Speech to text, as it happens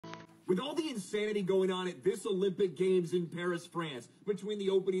With all the insanity going on at this Olympic Games in Paris, France, between the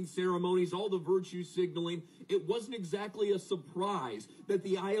opening ceremonies, all the virtue signaling, it wasn't exactly a surprise that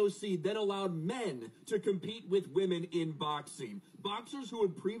the IOC then allowed men to compete with women in boxing. Boxers who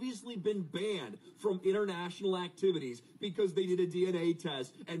had previously been banned from international activities because they did a DNA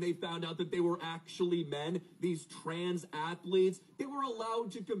test and they found out that they were actually men, these trans athletes, they were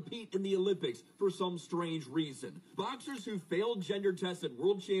allowed to compete in the Olympics for some strange reason. Boxers who failed gender tests at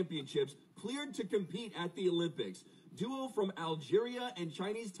world championships cleared to compete at the Olympics. Duo from Algeria and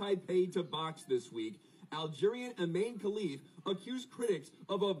Chinese Taipei to box this week. Algerian Amain Khalif accused critics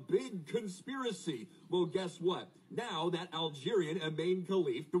of a big conspiracy. Well, guess what? Now that Algerian Amain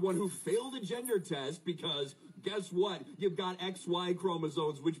Khalif, the one who failed a gender test because, guess what? You've got XY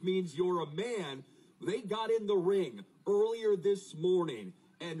chromosomes, which means you're a man. They got in the ring earlier this morning.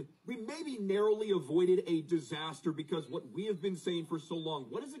 And we maybe narrowly avoided a disaster because what we have been saying for so long,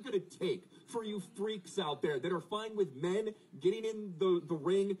 what is it going to take for you freaks out there that are fine with men getting in the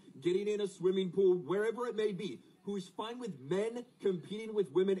ring, getting in a swimming pool, wherever it may be, who's fine with men competing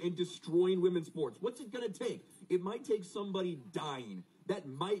with women and destroying women's sports? What's it going to take? It might take somebody dying. That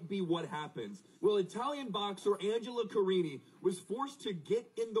might be what happens. Well, Italian boxer Angela Carini was forced to get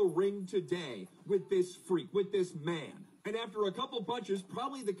in the ring today with this freak, with this man. And after a couple punches,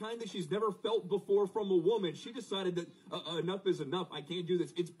 probably the kind that she's never felt before from a woman, she decided that enough is enough. I can't do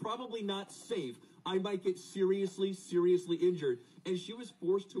this. It's probably not safe. I might get seriously injured. And she was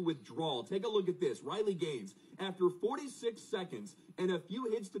forced to withdraw. Take a look at this. Riley Gaines. After 46 seconds and a few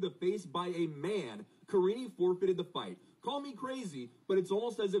hits to the face by a man, Carini forfeited the fight. Call me crazy, but it's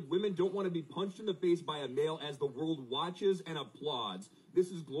almost as if women don't want to be punched in the face by a male as the world watches and applauds. This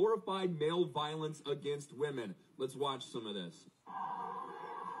is glorified male violence against women. Let's watch some of this.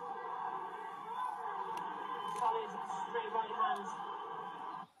 Solid, straight right hand.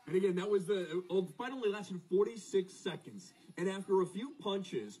 And again, that was the fight only lasted 46 seconds. And after a few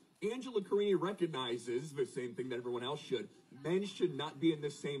punches, Angela Carini recognizes the same thing that everyone else should. Men should not be in the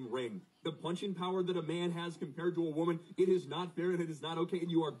same ring. The punching power that a man has compared to a woman, it is not fair and it is not okay, and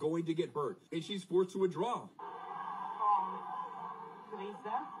you are going to get hurt. And she's forced to withdraw.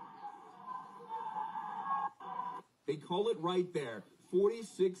 They call it right there.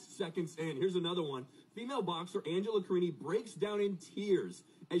 46 seconds in. Here's another one. Female boxer Angela Carini breaks down in tears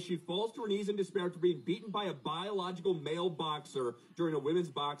as she falls to her knees in despair after being beaten by a biological male boxer during a women's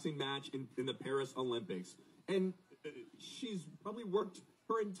boxing match in the Paris Olympics. And she's probably worked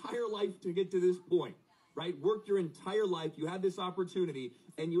her entire life to get to this point, right? Worked your entire life. You had this opportunity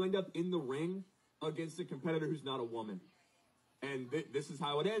and you end up in the ring against a competitor who's not a woman. And this is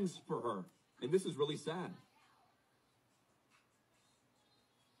how it ends for her. And this is really sad.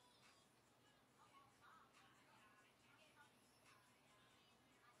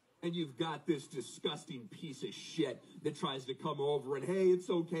 And you've got this disgusting piece of shit that tries to come over and, hey, it's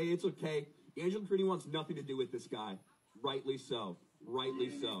okay, it's okay. Angela Carini wants nothing to do with this guy. Rightly so.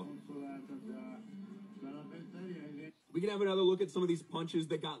 Rightly so. We can have another look at some of these punches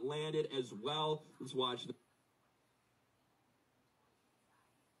that got landed as well. Let's watch them.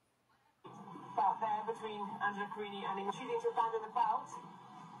 Bout there between Angela Carini and she's injured band in the bout.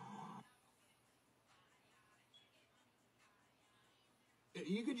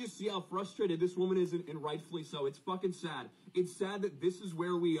 You can just see how frustrated this woman is, and rightfully so. It's fucking sad. It's sad that this is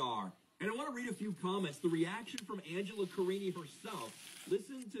where we are. And I want to read a few comments. The reaction from Angela Carini herself.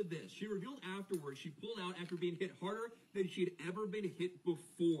 Listen to this. She revealed afterwards she pulled out after being hit harder than she'd ever been hit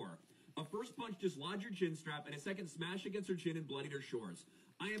before. A first punch dislodged her chin strap, and a second smash against her chin and bloodied her shorts.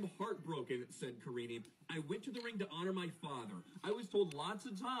 I am heartbroken, said Carini. I went to the ring to honor my father. I was told lots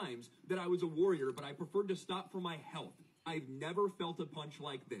of times that I was a warrior, but I preferred to stop for my health. I've never felt a punch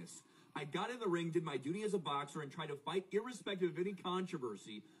like this. I got in the ring, did my duty as a boxer, and tried to fight irrespective of any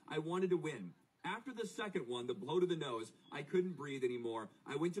controversy. I wanted to win. After the second one, the blow to the nose, I couldn't breathe anymore.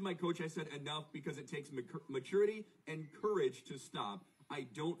 I went to my coach. I said, enough, because it takes maturity and courage to stop. I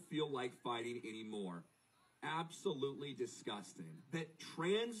don't feel like fighting anymore. Absolutely disgusting. That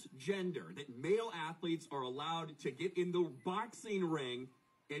transgender, that male athletes are allowed to get in the boxing ring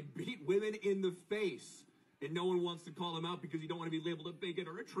and beat women in the face. And no one wants to call them out because you don't want to be labeled a bigot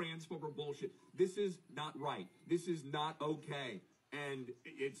or a transphobe or bullshit. This is not right. This is not okay. And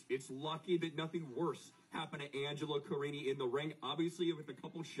it's lucky that nothing worse happened to Angela Carini in the ring. Obviously, with a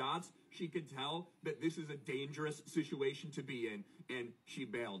couple shots, she could tell that this is a dangerous situation to be in. And she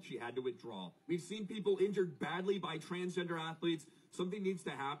bailed. She had to withdraw. We've seen people injured badly by transgender athletes. Something needs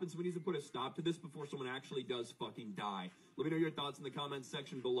to happen. Somebody needs to put a stop to this before someone actually does fucking die. Let me know your thoughts in the comments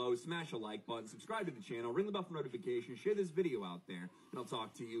section below. Smash a like button, subscribe to the channel, ring the bell for notifications, share this video out there, and I'll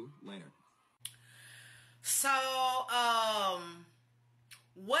talk to you later. So,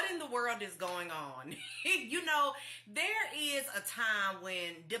 what in the world is going on? You know, there is a time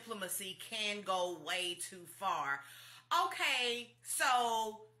when diplomacy can go way too far. Okay,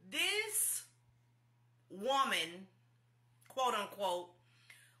 so this woman, quote unquote,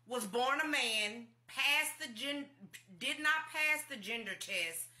 was born a man, did not pass the gender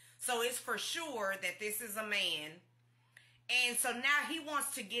test, so it's for sure that this is a man. And so now he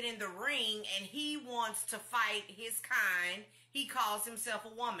wants to get in the ring and he wants to fight his kind. He calls himself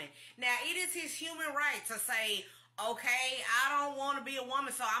a woman. Now, it is his human right to say, okay, I don't want to be a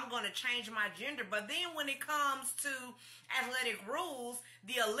woman, so I'm going to change my gender. But then when it comes to athletic rules,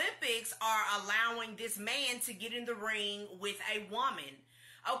 the Olympics are allowing this man to get in the ring with a woman.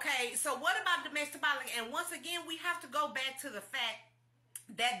 Okay, so what about domestic violence? And once again, we have to go back to the fact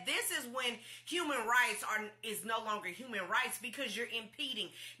that this is when human rights is no longer human rights, because you're impeding.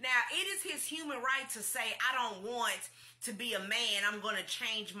 Now, it is his human right to say, I don't want to be a man, I'm going to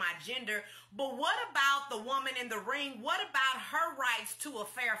change my gender. But what about the woman in the ring? What about her rights to a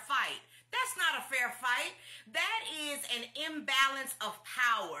fair fight? That's not a fair fight. That is an imbalance of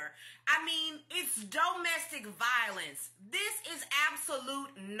power. I mean, it's domestic violence. This is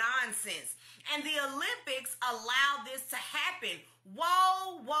absolute nonsense. And the Olympics allow this to happen.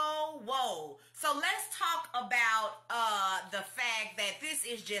 Whoa, whoa, whoa. So let's talk about the fact that this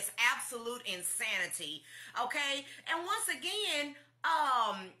is just absolute insanity. Okay? And once again,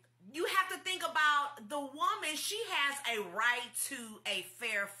 you have to think about the woman. She has a right to a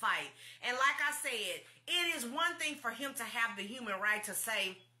fair fight. And like I said, it is one thing for him to have the human right to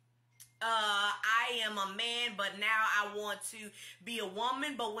say, I am a man, but now I want to be a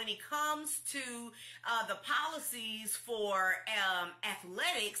woman. But when it comes to the policies for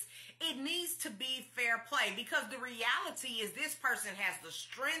athletics, it needs to be fair play, because the reality is this person has the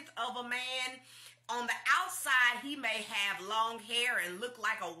strength of a man. On the outside, he may have long hair and look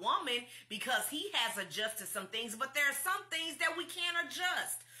like a woman because he has adjusted some things, but there are some things that we can't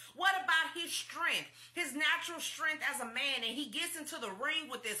adjust. What about his strength, his natural strength as a man, and he gets into the ring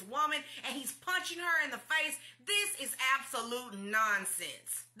with this woman and he's punching her in the face? This is absolute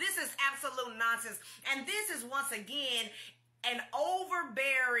nonsense. This is absolute nonsense. And this is, once again, an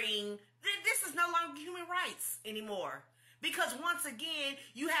overbearing, this is no longer human rights anymore. Because once again,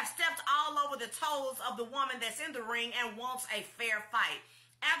 you have stepped all over the toes of the woman that's in the ring and wants a fair fight.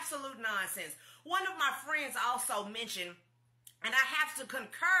 Absolute nonsense. One of my friends also mentioned, and I have to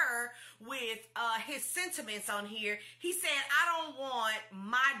concur with his sentiments on here. He said, I don't want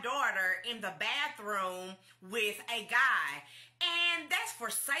my daughter in the bathroom with a guy. And that's for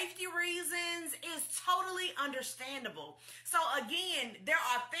safety reasons. It's totally understandable. So again, there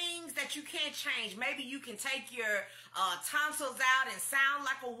are things that you can't change. Maybe you can take your tonsils out and sound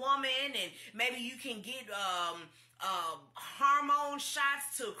like a woman, and maybe you can get hormone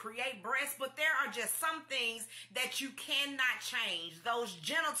shots to create breasts, but there are just some things that you cannot change. Those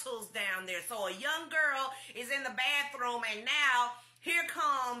genitals down there. So a young girl is in the bathroom, and now here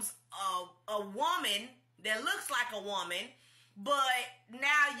comes a woman that looks like a woman, but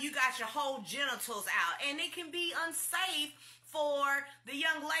now you got your whole genitals out, and it can be unsafe for the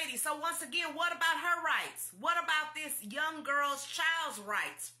young lady. So once again, what about her rights? What about this young girl's child's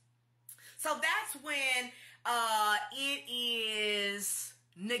rights? So that's when it is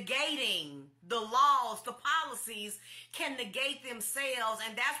negating the laws, the policies can negate themselves,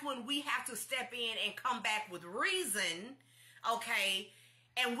 and that's when we have to step in and come back with reason, okay?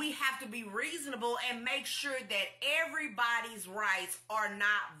 And we have to be reasonable and make sure that everybody's rights are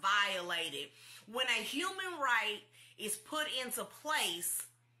not violated. When a human right is put into place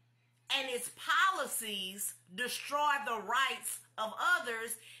and its policies destroy the rights of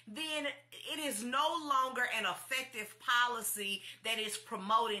others, then it is no longer an effective policy that is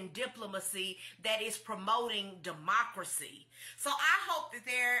promoting diplomacy, that is promoting democracy. So I hope that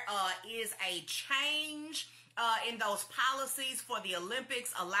there is a change in those policies for the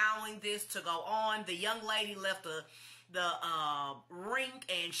Olympics, allowing this to go on. The young lady left the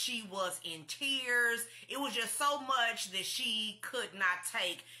rink and she was in tears. It was just so much that she could not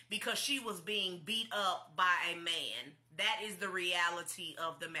take because she was being beat up by a man. That is the reality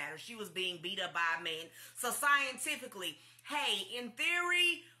of the matter. She was being beat up by a man. So scientifically, hey, in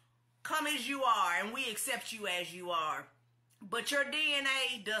theory, come as you are, and we accept you as you are. But your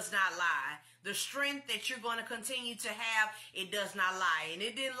DNA does not lie. The strength that you're going to continue to have, it does not lie. And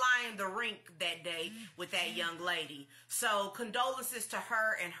it didn't lie in the rink that day with that young lady. So condolences to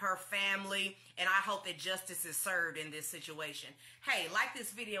her and her family. And I hope that justice is served in this situation. Hey, like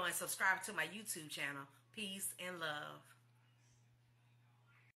this video and subscribe to my YouTube channel. Peace and love.